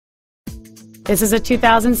This is a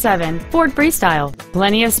 2007 Ford Freestyle.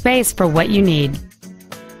 Plenty of space for what you need.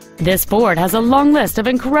 This Ford has a long list of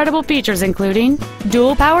incredible features including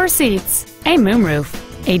dual power seats, a moonroof,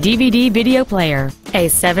 a DVD video player, a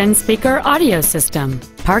 7-speaker audio system,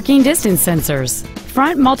 parking distance sensors,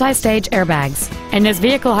 front multi-stage airbags, and this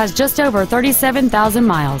vehicle has just over 37,000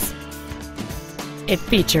 miles. It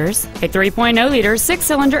features a 3.0-liter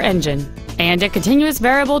 6-cylinder engine and a continuous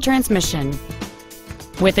variable transmission.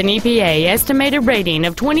 With an EPA estimated rating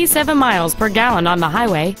of 27 miles per gallon on the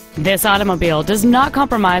highway, this automobile does not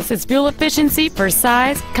compromise its fuel efficiency for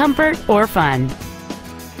size, comfort, or fun.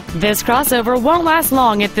 This crossover won't last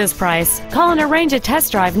long at this price. Call and arrange a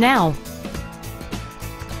test drive now.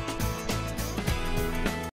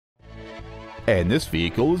 And this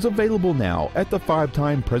vehicle is available now at the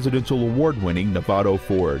 5-time Presidential Award-winning Novato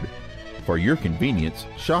Ford. For your convenience,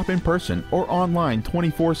 shop in person or online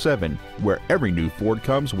 24/7, where every new Ford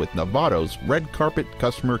comes with Novato's red carpet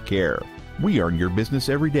customer care. We earn your business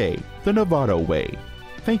every day, the Novato way.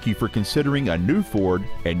 Thank you for considering a new Ford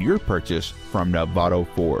and your purchase from Novato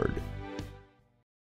Ford.